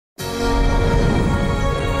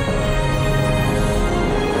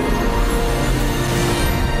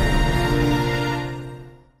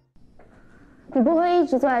你不会一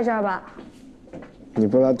直坐在这儿吧？你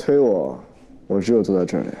不来推我，我只有坐在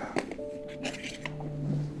这里。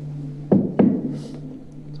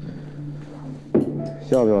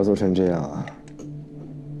要不要做成这样啊？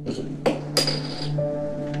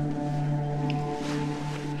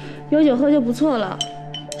有酒喝就不错了。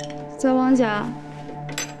在汪家，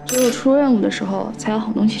只有出任务的时候才有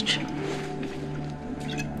好东西吃。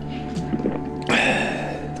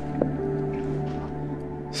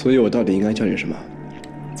所以我到底应该叫你什么？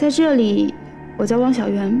在这里，我叫汪小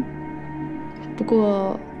媛。不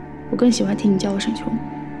过，我更喜欢听你叫我沈琼。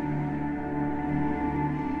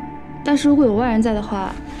但是如果有外人在的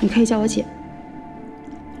话，你可以叫我姐。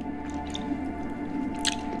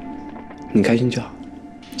你开心就好，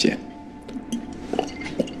姐。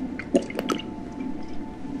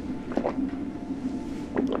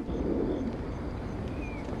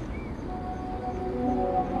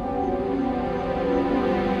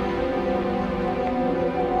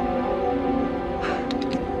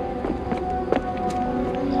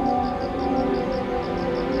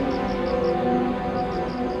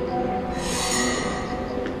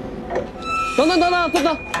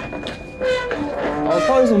等！哦，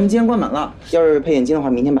不好意思，我们今天关门了。要是配眼镜的话，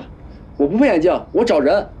明天吧。我不配眼镜，我找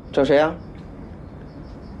人。找谁呀？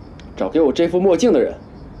找给我这副墨镜的人。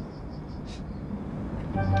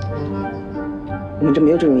我们这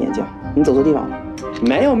没有这种眼镜，你走错地方了。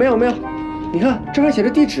没有，你看这还写着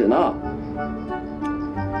地址呢。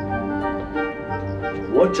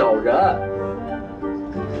我找人，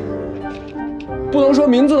不能说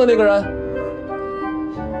名字的那个人。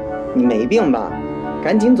你没病吧？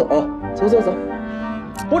赶紧走，走。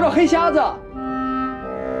我找黑瞎子。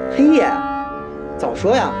黑夜，早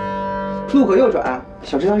说呀！路口右转，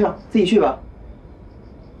小吃摊上，自己去吧。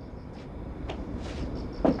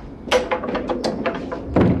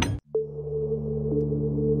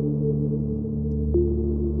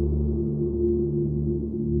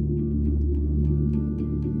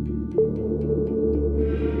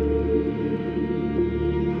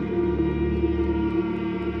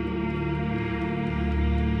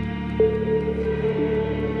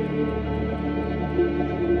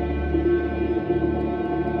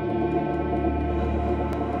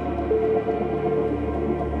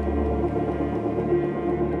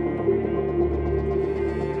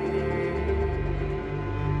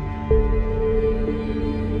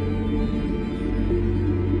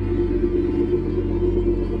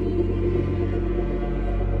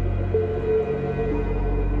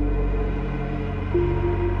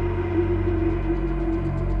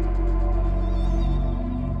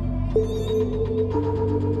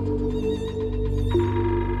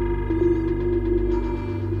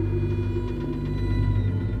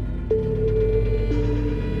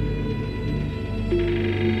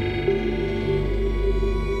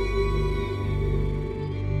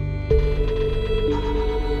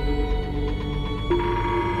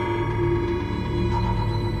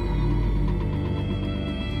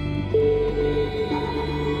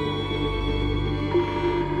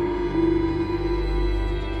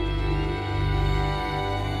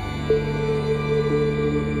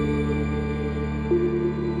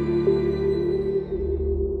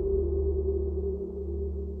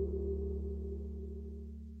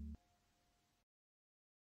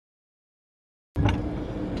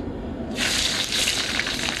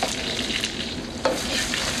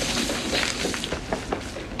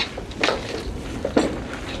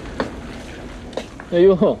哎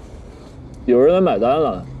呦，有人来买单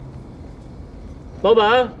了。老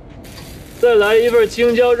板，再来一份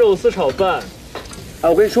青椒肉丝炒饭。哎，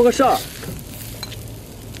我跟你说个事儿。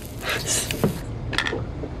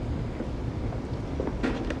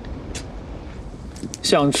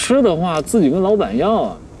想吃的话，自己跟老板要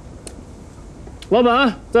啊。老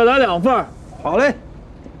板，再来2份。好嘞。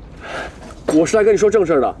我是来跟你说正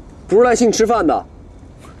事的，不是来请你吃饭的。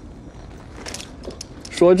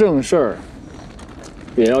说正事儿，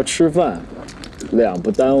也要吃饭，两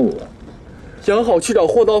不耽误。杨好去找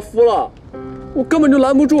霍道夫了，我根本就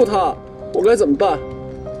拦不住他，我该怎么办？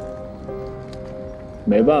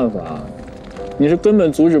没办法，你是根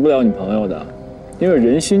本阻止不了你朋友的，因为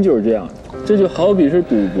人心就是这样。这就好比是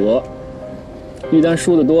赌博，一旦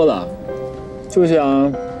输的多了，就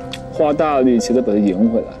想花大力气的把它赢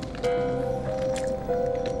回来，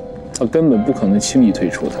他根本不可能轻易退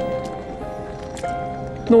出的。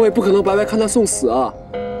那我也不可能白白看他送死啊！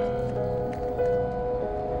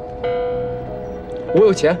我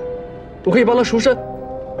有钱，我可以帮他赎身。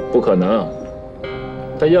不可能，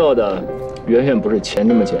他要的远远不是钱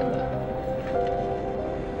这么简单。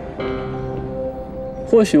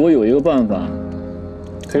或许我有一个办法，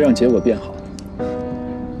可以让结果变好。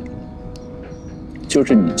就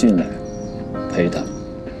是你进来陪他。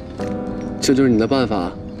这就是你的办法？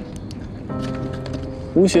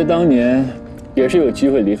吴邪当年也是有机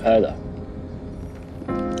会离开的，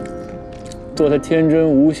做他天真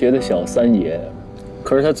无邪的小三爷，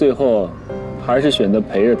可是他最后还是选择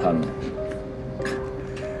陪着他们。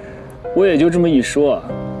我也就这么一说啊，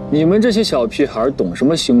你们这些小屁孩懂什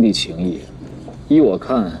么兄弟情谊？依我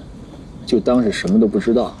看，就当是什么都不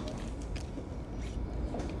知道。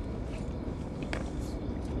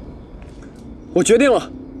我决定了，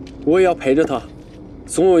我也要陪着他，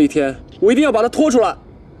总有一天我一定要把他拖出来。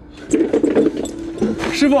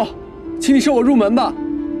师傅，请你收我入门吧。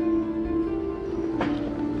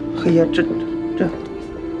嘿呀，这，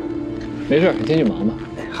没事，你先去忙吧。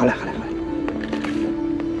哎，好嘞。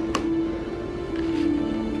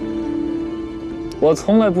我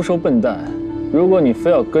从来不收笨蛋，如果你非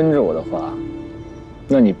要跟着我的话，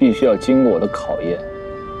那你必须要经过我的考验。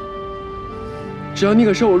只要你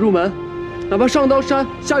肯收我入门，哪怕上刀山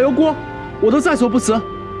下油锅，我都在所不辞。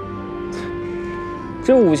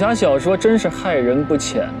这武侠小说真是害人不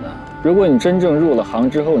浅呐！如果你真正入了行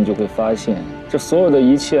之后，你就会发现，这所有的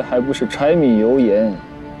一切还不是柴米油盐，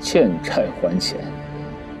欠债还钱。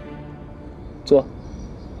坐。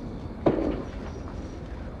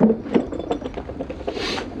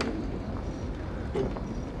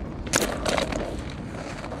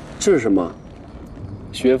这是什么？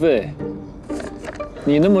学费。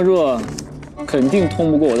你那么弱，肯定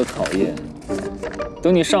通不过我的考验。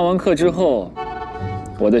等你上完课之后，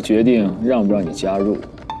我再决定让不让你加入。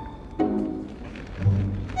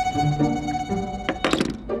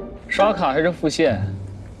刷卡还是付现？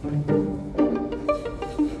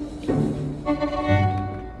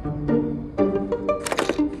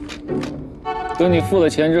等你付了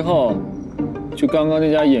钱之后，去刚刚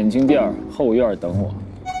那家眼镜店后院等我。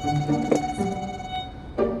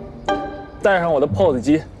带上我的 POS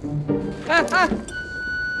机。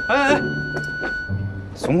哎，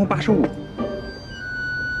总共85。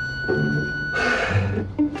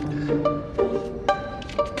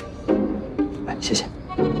哎，谢谢。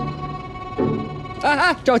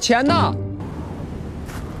哎，找钱呢！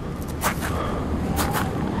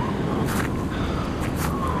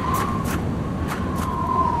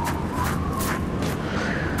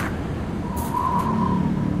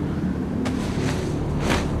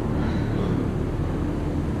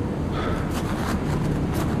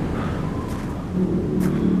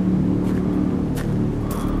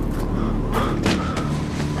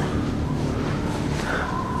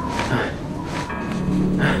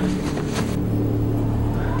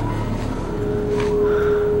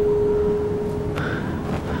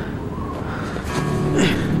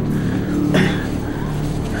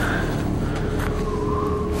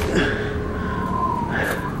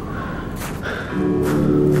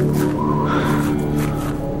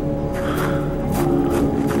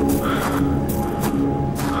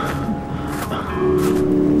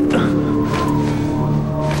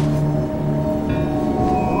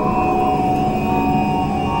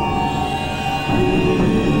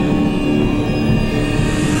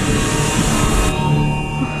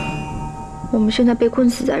我们现在被困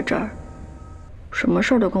死在这儿，什么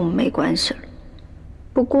事儿都跟我们没关系了。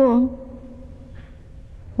不过，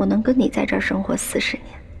我能跟你在这儿生活40年，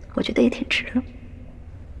我觉得也挺值了。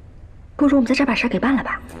不如我们在这儿把事儿给办了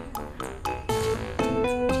吧？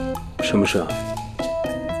什么事啊？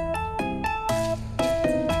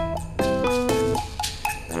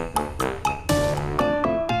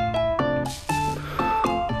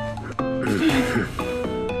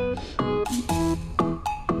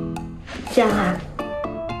这样啊，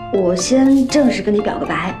我先正式跟你表个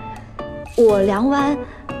白，我梁湾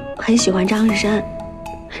很喜欢张日山，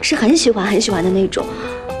是很喜欢的那种，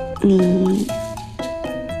你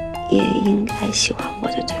也应该喜欢我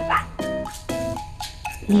的，对吧？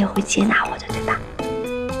你也会接纳我的，对吧？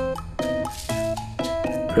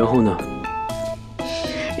然后呢？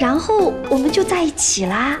然后我们就在一起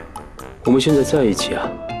啦。我们现在在一起啊？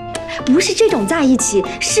不是这种在一起，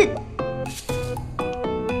是。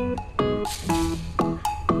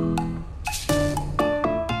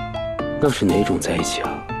那是哪种在一起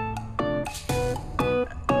啊？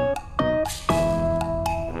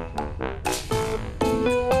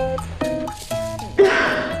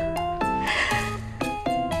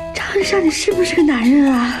张日山，你是不是个男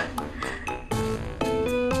人啊？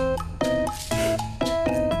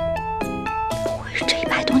不会是这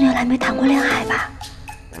100多年来没谈过恋爱吧？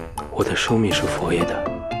我的生命是佛爷的，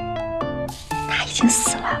他已经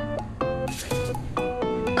死了，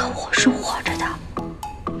可我是活着的。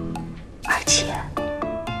而且，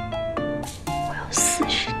我有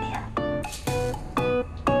40年。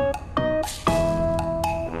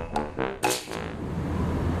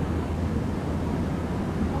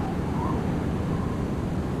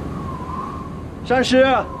善师，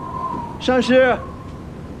善师，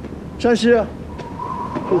善师，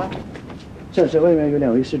善师，外面有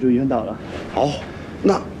2位施主晕倒了。哦，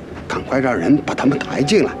那赶快让人把他们抬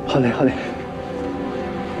进来。好嘞，好嘞。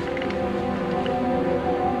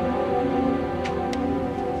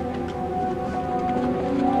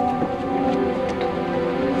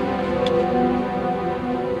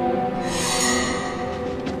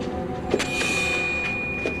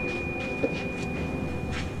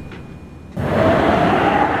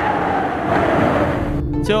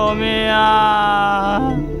救命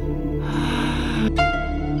啊！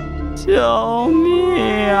救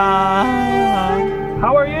命啊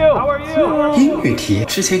 ！How are you? How are you? 英语题，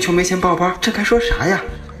之前求没钱报班，这该说啥呀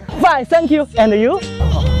 ？Fine, thank you. And you?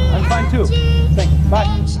 I'm fine too. Thanks. Bye.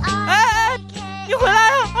 哎，你回来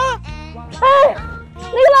啊！哎，那个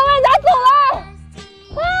老外咋走了？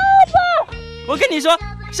爸！我跟你说。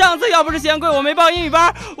上次要不是嫌贵，我没报英语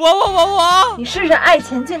班，我。你试试爱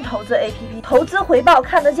钱进投资 APP， 投资回报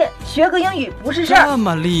看得见，学个英语不是事儿。这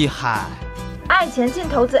么厉害！爱钱进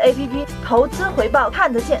投资 APP， 投资回报看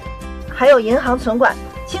得见，还有银行存款，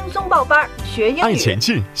轻松报班学英语。爱钱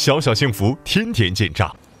进，小小幸福，天天进账。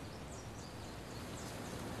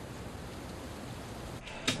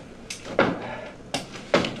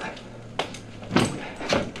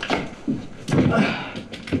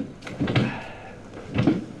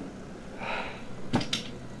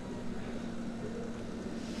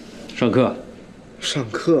上课，上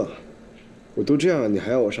课，我都这样了，你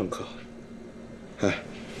还要我上课？哎，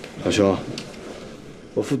老兄，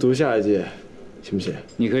我复读下一届，行不行？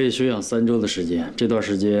你可以休养3周的时间，这段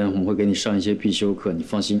时间我们会给你上一些必修课，你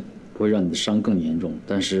放心，不会让你的伤更严重。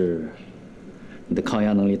但是，你的抗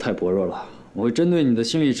压能力太薄弱了，我会针对你的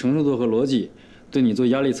心理承受度和逻辑，对你做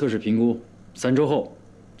压力测试评估。3周后，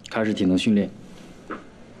开始体能训练。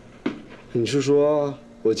你是说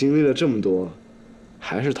我经历了这么多？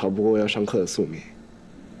还是逃不过要上课的宿命。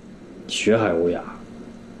学海无涯，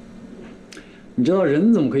你知道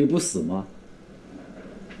人怎么可以不死吗？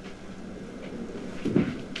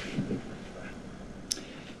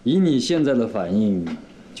以你现在的反应，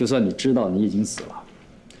就算你知道你已经死了，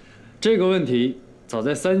这个问题早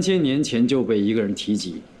在3000年前就被一个人提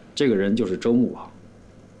及，这个人就是周穆王。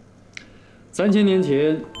3000年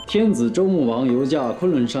前，天子周穆王游驾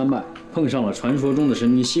昆仑山脉，碰上了传说中的神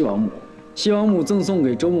明西王母。西王母赠送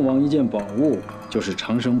给周穆王一件宝物，就是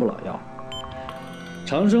长生不老药。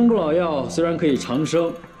长生不老药虽然可以长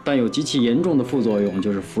生，但有极其严重的副作用，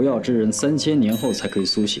就是服药之人3000年后才可以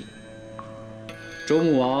苏醒。周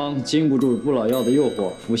穆王经不住不老药的诱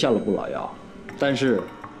惑，服下了不老药。但是，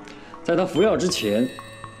在他服药之前，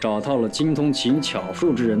找到了精通琴巧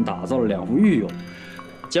术之人，打造了2副玉俑，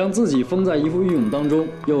将自己封在一副玉俑当中，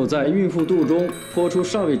又在孕妇肚中剖出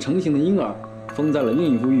尚未成型的婴儿，封在了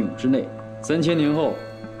另一副玉俑之内。3000年后，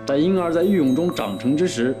待婴儿在玉俑中长成之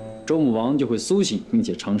时，周穆王就会苏醒并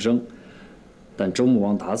且长生。但周穆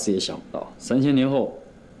王打死也想不到，3000年后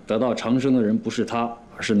得到长生的人不是他，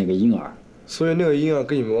而是那个婴儿。所以那个婴儿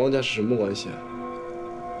跟你们汪家是什么关系啊？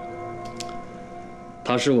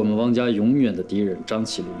他是我们汪家永远的敌人张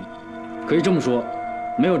起灵。可以这么说，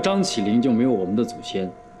没有张起灵就没有我们的祖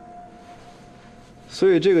先。所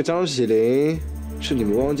以这个张起灵是你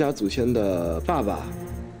们汪家祖先的爸爸。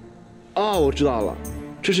哦，我知道了，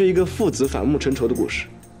这是一个父子反目成仇的故事。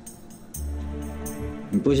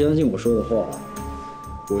你不相信我说的话？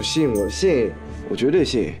我信，我信，我绝对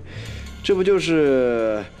信。这不就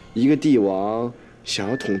是一个帝王想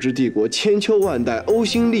要统治帝国千秋万代，呕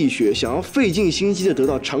心沥血，想要费尽心机的得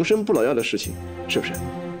到长生不老药的事情，是不是？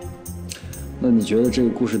那你觉得这个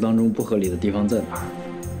故事当中不合理的地方在哪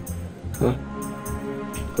儿？啊？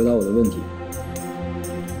回答我的问题。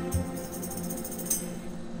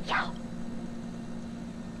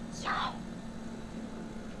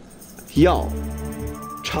药，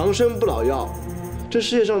长生不老药，这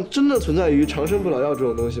世界上真的存在于长生不老药这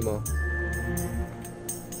种东西吗？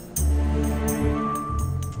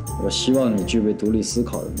我希望你具备独立思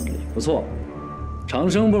考的能力。不错，长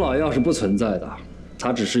生不老药是不存在的，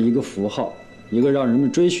它只是一个符号，一个让人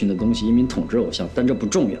们追寻的东西，一名统治偶像。但这不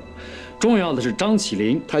重要，重要的是张起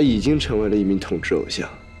灵，他已经成为了一名统治偶像。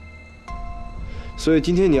所以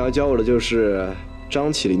今天你要教我的就是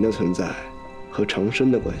张起灵的存在和长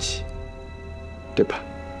生的关系。对吧？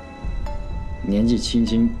年纪轻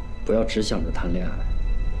轻，不要只想着谈恋爱。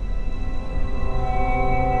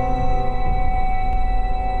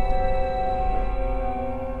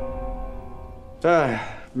哎，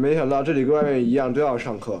没想到这里跟外面一样都要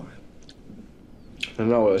上课，难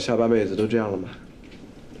道我的下半辈子都这样了吗？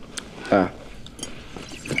哎，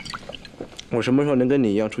我什么时候能跟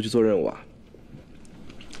你一样出去做任务啊？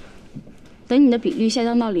等你的比率下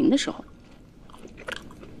降到0的时候。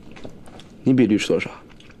你比率是多少？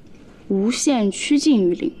无限趋近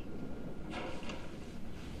于0。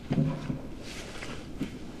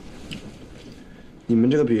你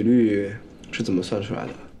们这个比率是怎么算出来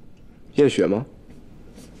的？验血吗？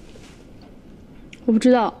我不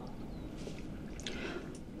知道，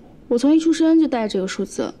我从一出生就带着这个数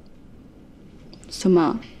字。怎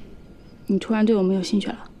么，你突然对我没有兴趣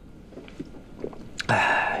了？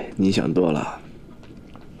哎，你想多了。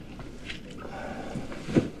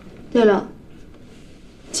对了，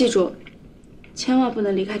记住，千万不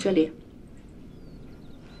能离开这里。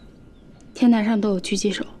天台上都有狙击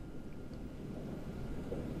手。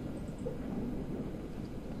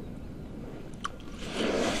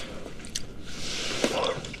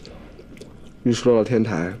一说到天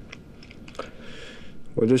台，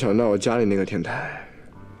我就想到我家里那个天台。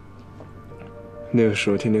那个时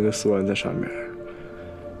候听那个4万在上面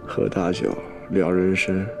喝大酒，聊人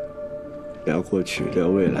生，聊过去，聊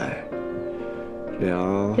未来，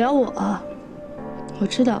聊我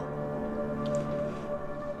知道。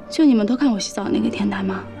就你们都看我洗澡那个天台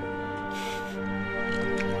吗？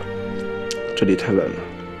这里太冷了，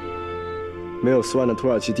没有4万的土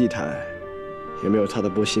耳其地毯，也没有他的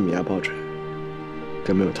波西米亚抱枕，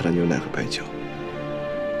更没有他的牛奶和白酒。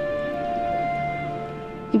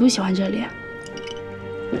你不喜欢这里？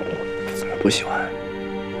不喜欢。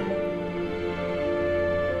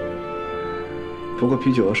不过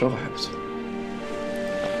啤酒和烧烤还不错。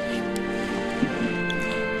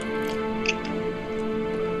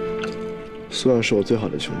4万是我最好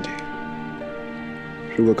的兄弟。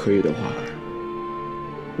如果可以的话，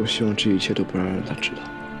我希望这一切都不让他知道。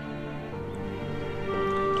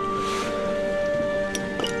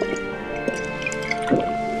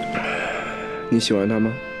你喜欢他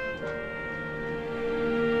吗？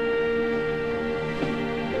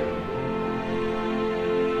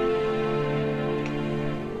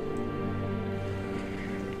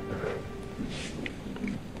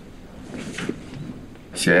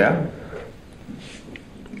写呀，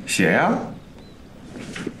写呀！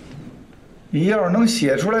你要是能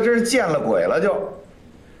写出来，真是见了鬼了就！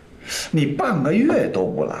你半个月都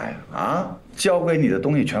不来啊？交给你的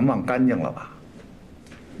东西全忘干净了吧？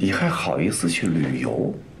你还好意思去旅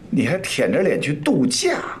游？你还舔着脸去度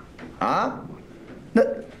假啊？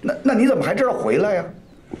那你怎么还知道回来呀？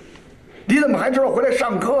你怎么还知道回来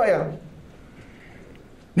上课呀？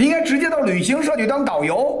你应该直接到旅行社去当导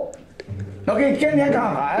游。我可以天天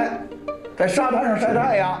看海，在沙滩上晒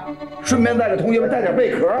太阳，顺便带着同学们带点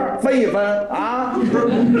贝壳分一分啊！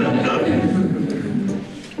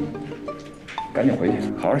赶紧回去，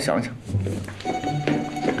好好想想。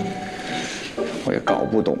我也搞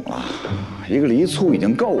不懂了，一个梨醋已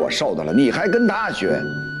经够我受的了，你还跟他学？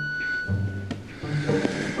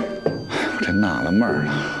我真纳了闷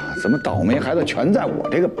了，怎么倒霉孩子全在我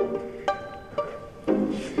这个？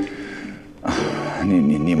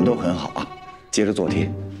你们都很好啊，接着做题。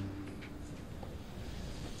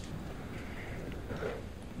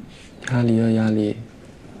压力啊，压力，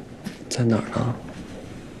在哪儿呢？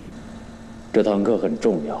这堂课很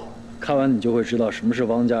重要，看完你就会知道什么是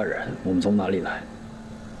汪家人，我们从哪里来。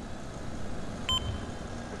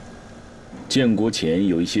建国前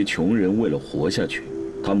有一些穷人为了活下去，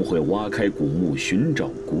他们会挖开古墓寻找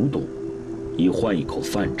古董，以换一口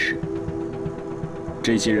饭吃。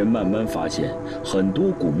这些人慢慢发现，很多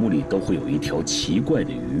古墓里都会有一条奇怪的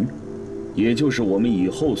鱼，也就是我们以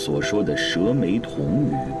后所说的蛇眉铜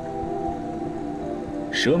鱼。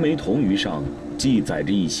蛇眉铜鱼上记载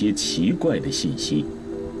着一些奇怪的信息，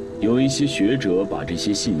有一些学者把这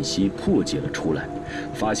些信息破解了出来，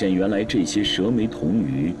发现原来这些蛇眉铜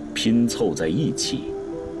鱼拼凑在一起，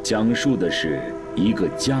讲述的是一个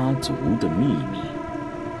家族的秘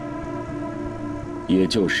密，也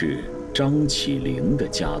就是张起灵的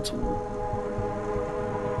家族。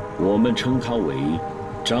我们称他为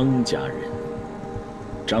张家人。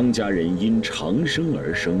张家人因长生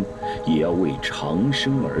而生，也要为长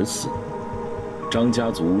生而死。张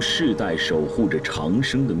家族世代守护着长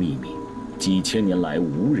生的秘密，几千年来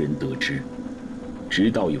无人得知。直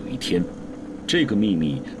到有一天，这个秘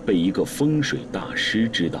密被一个风水大师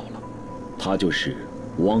知道了，他就是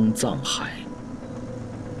汪藏海。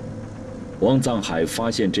汪藏海发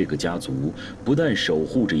现这个家族不但守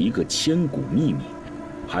护着一个千古秘密，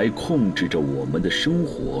还控制着我们的生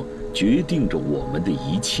活，决定着我们的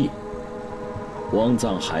一切。汪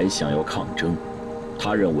藏海想要抗争，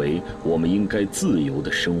他认为我们应该自由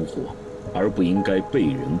地生活，而不应该被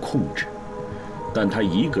人控制。但他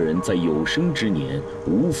一个人在有生之年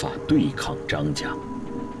无法对抗张家，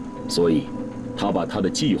所以他把他的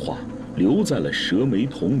计划留在了蛇眉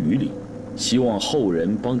铜鱼里，希望后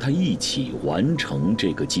人帮他一起完成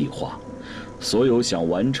这个计划。所有想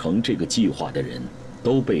完成这个计划的人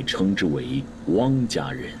都被称之为汪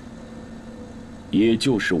家人，也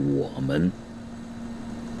就是我们。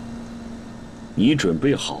你准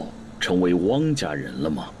备好成为汪家人了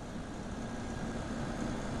吗？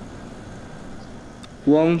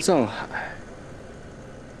汪藏海，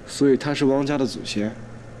所以他是汪家的祖先。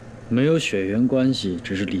没有血缘关系，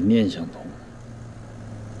只是理念相同。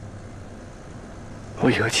我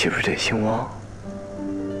以后岂不是得姓汪？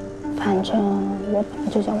反正我本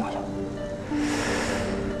来就叫汪小楚。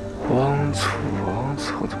汪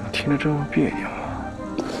醋，怎么听着这么别扭啊？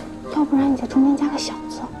要不然你在中间加个小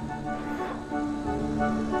字。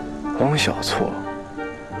汪小错。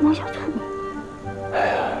汪小醋。哎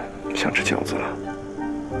呀，想吃饺子了。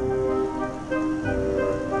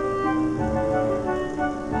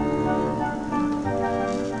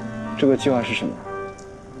这个计划是什么？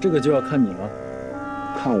这个就要看你了。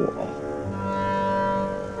看我。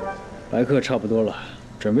白课差不多了，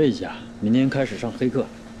准备一下，明天开始上黑课。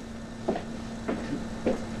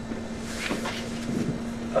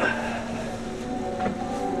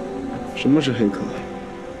什么是黑课？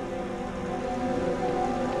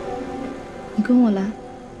你跟我来。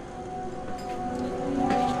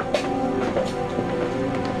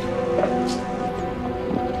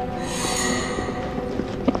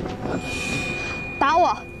打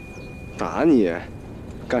我！打你？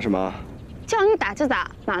干什么？叫你打就打，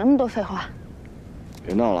哪那么多废话？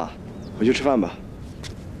别闹了，回去吃饭吧。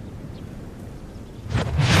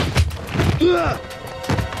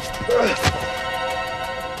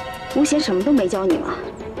吴贤什么都没教你吗？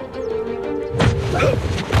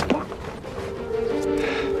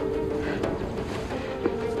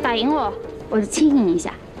打赢我，我就亲你一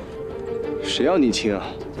下。谁要你亲啊？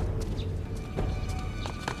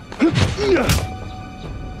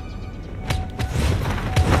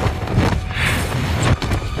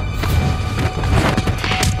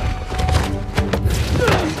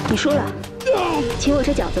你输了，请我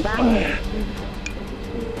吃饺子吧。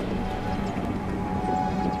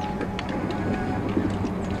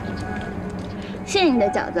谢谢你的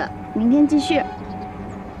饺子，明天继续。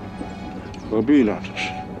何必呢？这是。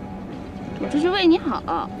我这是为你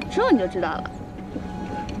好，之后你就知道了。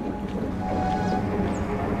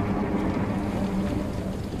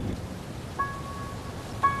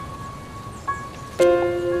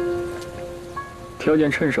挑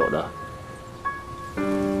件趁手的。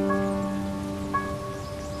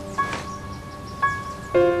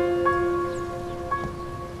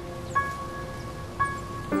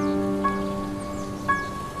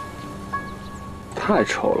太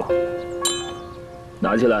丑了，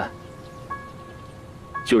拿起来。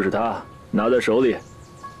就是它，拿在手里。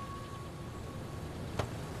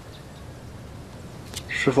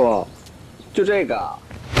师傅，就这个。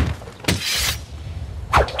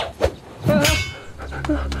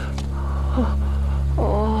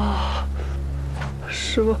哦，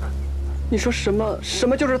师傅，你说什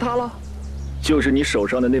么就是它了？就是你手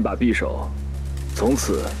上的那把匕首，从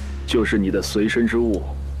此就是你的随身之物。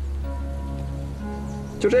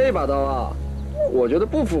就这一把刀啊，我觉得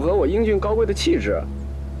不符合我英俊高贵的气质。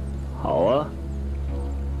好啊，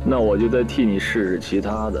那我就再替你试试其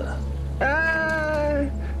他的。哎，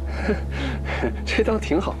这刀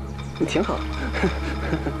挺好，挺好。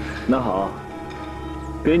那好，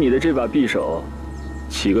给你的这把匕首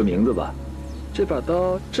起个名字吧。这把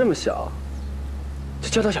刀这么小，就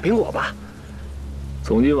叫它小苹果吧。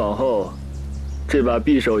从今往后，这把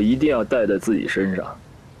匕首一定要带在自己身上。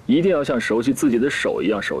一定要像熟悉自己的手一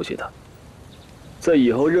样熟悉它，在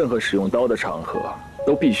以后任何使用刀的场合，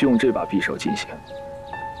都必须用这把匕首进行。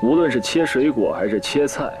无论是切水果还是切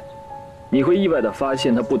菜，你会意外地发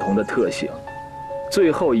现它不同的特性。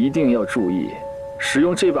最后一定要注意，使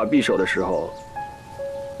用这把匕首的时候，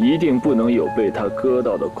一定不能有被它割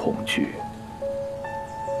到的恐惧。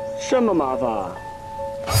这么麻烦？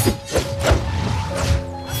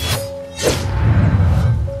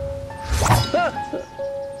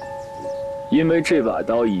因为这把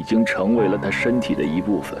刀已经成为了他身体的一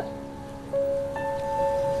部分。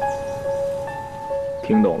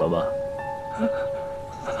听懂了吗？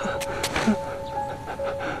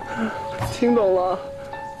听懂了。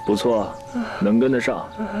不错，能跟得上。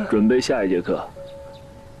准备下一节课。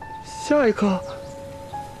下一课？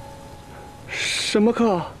什么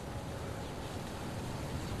课？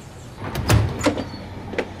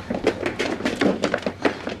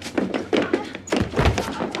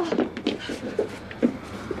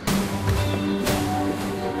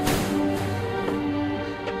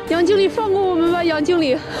杨经理，放过我们吧，杨经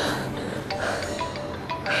理。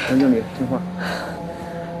杨经理，听话。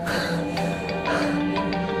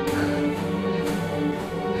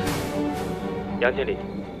杨经理，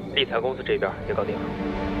立材公司这边也搞定了。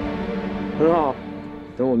很好，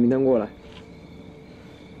等我明天过来。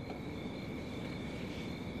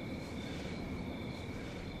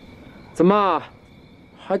怎么，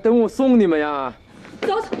还等我送你们呀？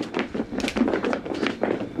走。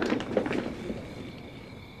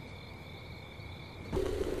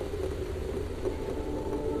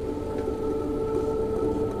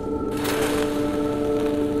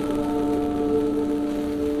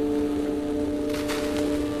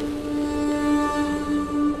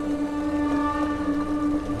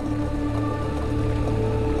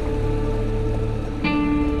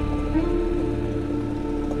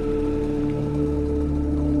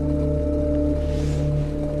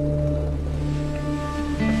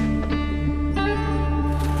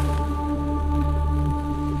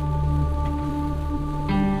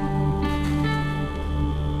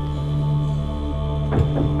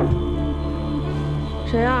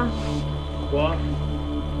谁啊？我。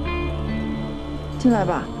进来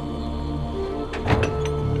吧。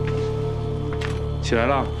起来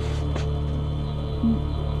了。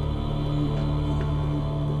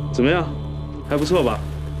怎么样？还不错吧？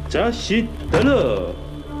扎西德勒，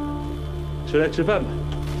出来吃饭吧。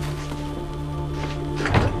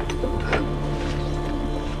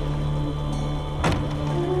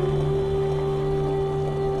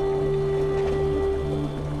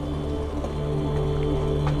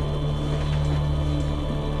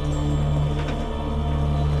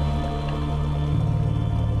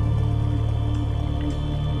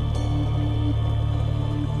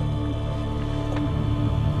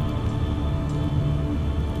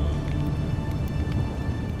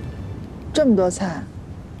这么多菜，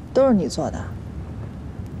都是你做的？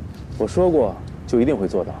我说过，就一定会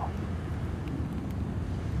做到。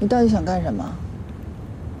你到底想干什么？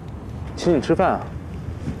请你吃饭啊。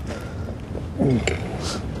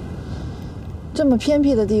这么偏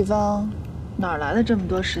僻的地方，哪来的这么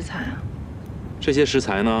多食材啊？这些食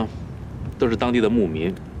材呢，都是当地的牧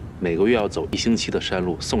民每个月要走1星期的山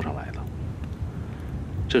路送上来的。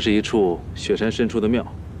这是一处雪山深处的庙。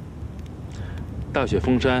大雪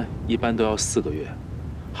封山一般都要4个月，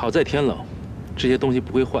好在天冷，这些东西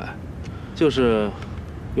不会坏，就是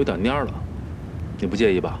有点蔫了，你不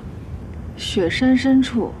介意吧？雪山深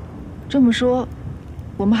处，这么说，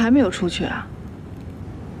我们还没有出去啊？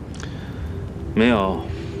没有。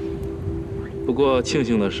不过庆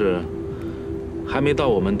幸的是，还没到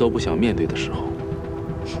我们都不想面对的时候。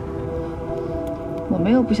我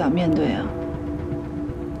没有不想面对啊，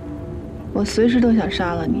我随时都想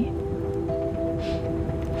杀了你。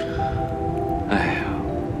哎呀，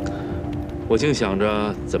我竟想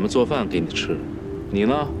着怎么做饭给你吃，你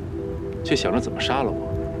呢，却想着怎么杀了我。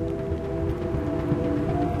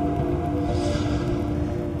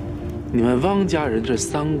你们汪家人这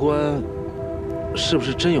3观，是不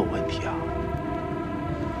是真有问题啊？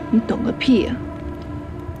你懂个屁呀！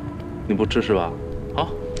你不吃是吧？好，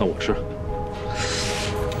那我吃。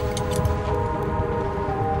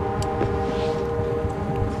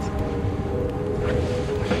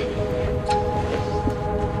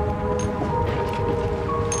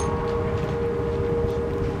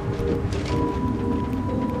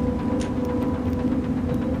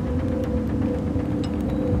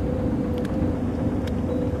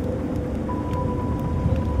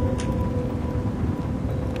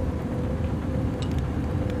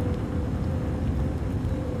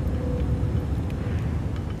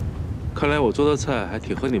看来我做的菜还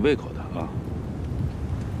挺合你胃口的啊！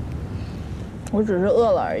我只是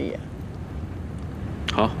饿了而已。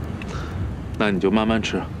好，那你就慢慢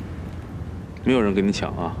吃，没有人跟你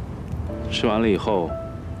抢啊！吃完了以后，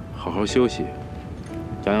好好休息，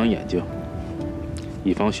养养眼睛，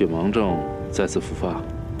以防血盲症再次复发。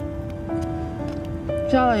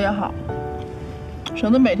瞎了也好，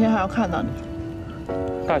省得每天还要看到你。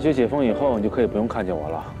大学解封以后，你就可以不用看见我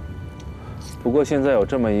了。不过现在有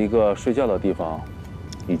这么一个睡觉的地方，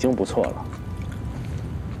已经不错了。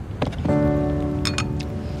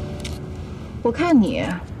我看你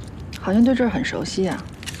好像对这儿很熟悉啊，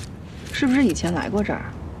是不是以前来过这儿？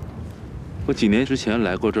我几年之前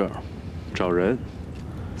来过这儿，找人，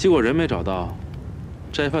结果人没找到，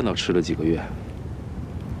斋饭倒吃了几个月。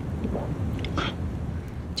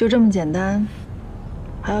就这么简单？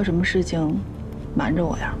还有什么事情瞒着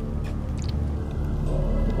我呀？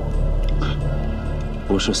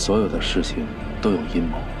不是所有的事情都有阴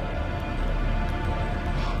谋。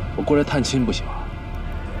我过来探亲不行啊？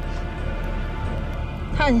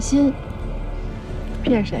探亲？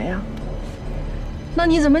骗谁呀？那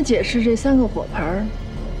你怎么解释这3个火盆？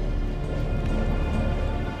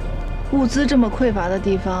物资这么匮乏的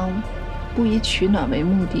地方，不以取暖为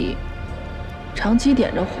目的，长期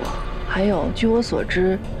点着火，还有，据我所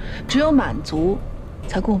知，只有满族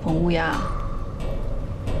才供奉乌鸦。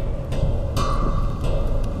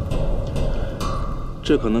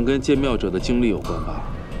这可能跟建庙者的经历有关吧。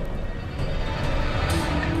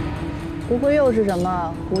不会又是什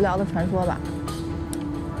么无聊的传说吧？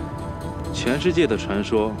全世界的传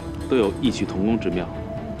说都有异曲同工之妙，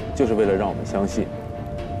就是为了让我们相信，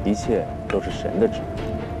一切都是神的旨意。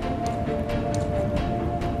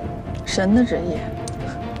神的旨意？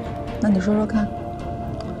那你说说看。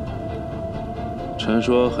传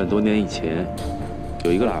说很多年以前，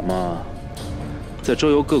有一个喇嘛，在周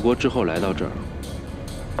游各国之后来到这儿，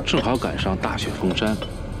正好赶上大雪封山。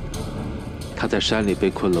他在山里被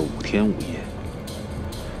困了5天5夜，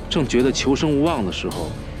正觉得求生无望的时候，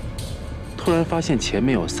突然发现前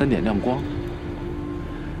面有3点亮光。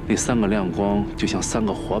那3个亮光就像3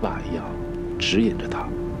个火把一样，指引着他。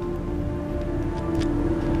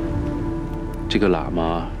这个喇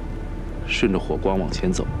嘛顺着火光往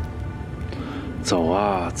前走，走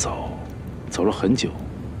啊走，走了很久。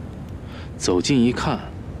走近一看，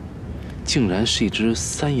竟然是一只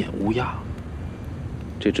3眼乌鸦。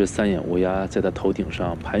这只3眼乌鸦在他头顶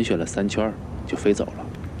上盘旋了3圈，就飞走了。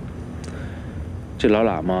这老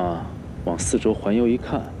喇嘛往四周环游一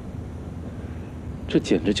看，这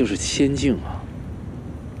简直就是仙境啊！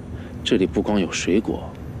这里不光有水果，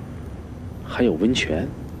还有温泉。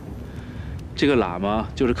这个喇嘛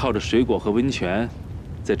就是靠着水果和温泉，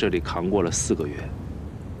在这里扛过了4个月。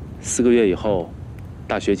4个月以后，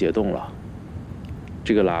大雪解冻了，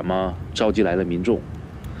这个喇嘛召集来了民众，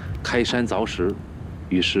开山凿石，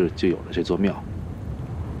于是就有了这座庙。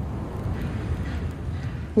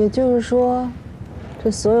也就是说，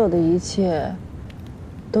这所有的一切，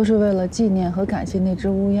都是为了纪念和感谢那只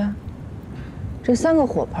乌鸦。这3个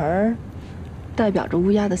火盆儿，代表着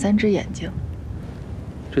乌鸦的3只眼睛。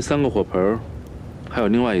这3个火盆儿，还有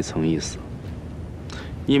另外一层意思。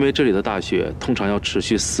因为这里的大雪通常要持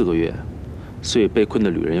续4个月，所以被困的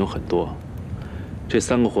旅人有很多。这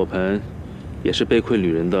3个火盆，也是被困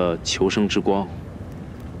旅人的求生之光。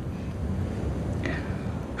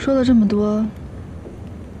说了这么多，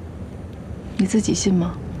你自己信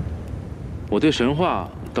吗？我对神话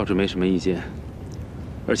倒是没什么意见，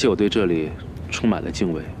而且我对这里充满了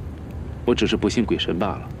敬畏。我只是不信鬼神罢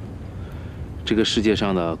了。这个世界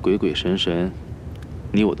上的鬼鬼神神，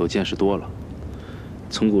你我都见识多了。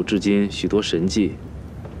从古至今，许多神迹，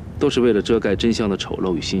都是为了遮盖真相的丑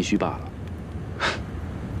陋与心虚罢了。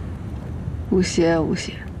无邪无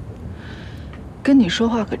邪，跟你说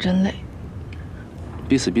话可真累。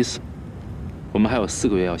彼此彼此，我们还有4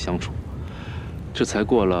个月要相处，这才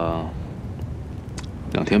过了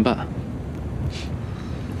2天半。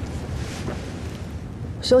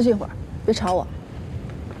休息一会儿，别吵我。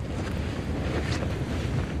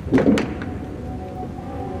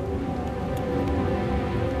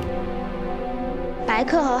白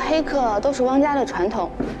客和黑客都是汪家的传统，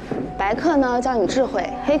白客呢教你智慧，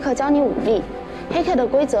黑客教你武力。黑客的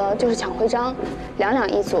规则就是抢徽章，2两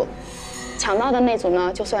一组，抢到的那组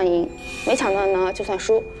呢就算赢，没抢到呢就算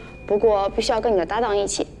输。不过必须要跟你的搭档一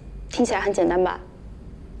起，听起来很简单吧？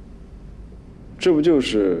这不就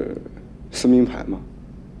是撕名牌吗？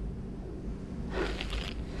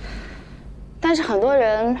但是很多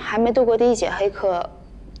人还没度过第1节黑客，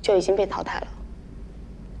就已经被淘汰了。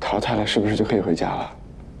淘汰了是不是就可以回家了？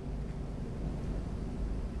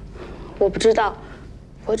我不知道，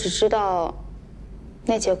我只知道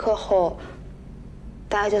那节课后，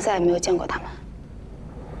大家就再也没有见过他们。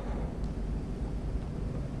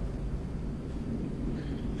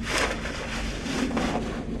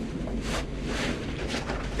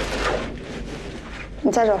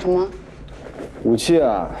你在找什么？武器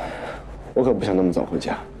啊，我可不想那么早回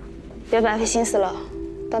家。别白费心思了，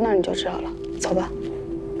到那儿你就知道了。走吧。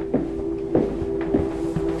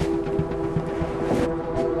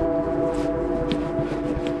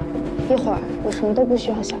一会儿我什么都不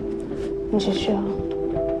需要想，你只需要……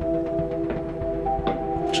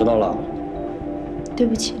知道了。对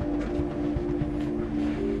不起。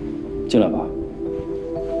进来吧。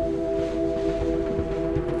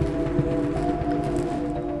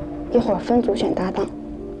一会儿分组选搭档，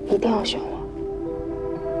一定要选我。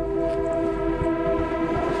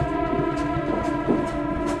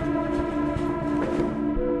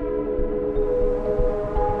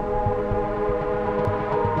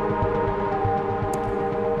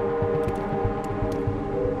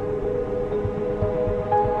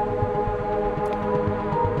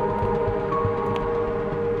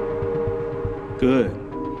Good.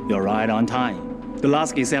 You're right on time. The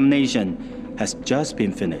last examination has just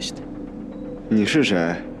been finished. 你是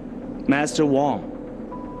谁 ？Master Wang.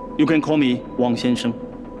 You can call me 王先生。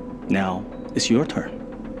Now it's your turn.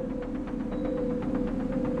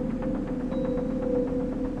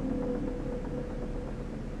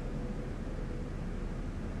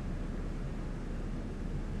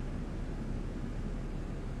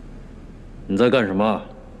 你在干什么？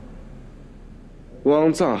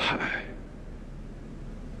汪藏海，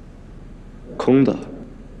空的。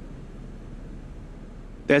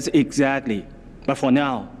That's exactly. But for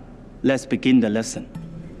now, let's begin the lesson.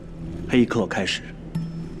 黑课开始。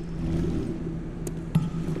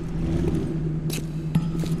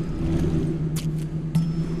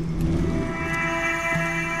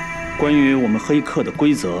关于我们黑课的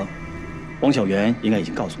规则，王小元应该已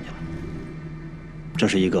经告诉你了。这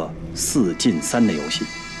是一个4进3的游戏，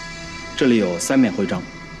这里有3面徽章。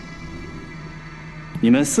你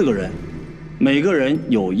们4个人，每个人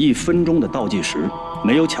有1分钟的倒计时，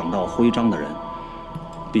没有抢到徽章的人，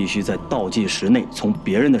必须在倒计时内从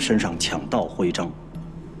别人的身上抢到徽章。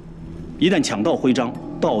一旦抢到徽章，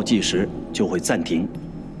倒计时就会暂停。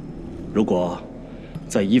如果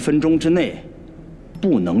在1分钟之内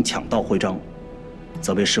不能抢到徽章，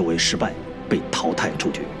则被视为失败，被淘汰出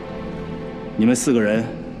局。你们4个人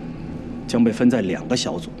将被分在2个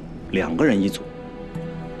小组，2个人1组。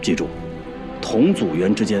记住，同组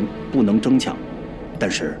员之间不能争抢，但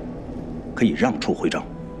是可以让出徽章。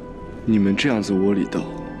你们这样子窝里斗，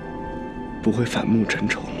不会反目成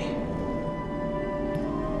仇吗？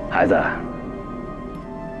孩子，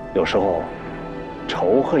有时候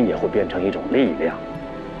仇恨也会变成一种力量。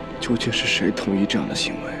究竟是谁同意这样的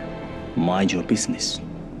行为 ？Mind your business.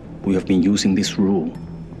 We have been using this rule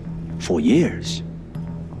for years.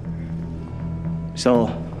 So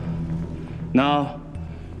now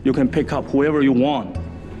you can pick up whoever you want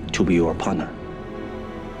to be your partner.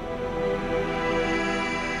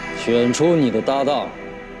 选出你的搭档。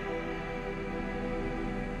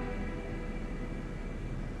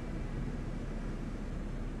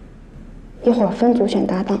一会儿分组选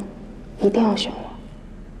搭档，一定要选我。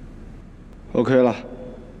OK 了，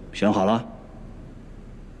选好了。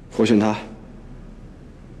我选他，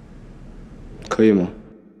可以吗？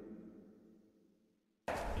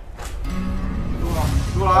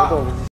输了啊！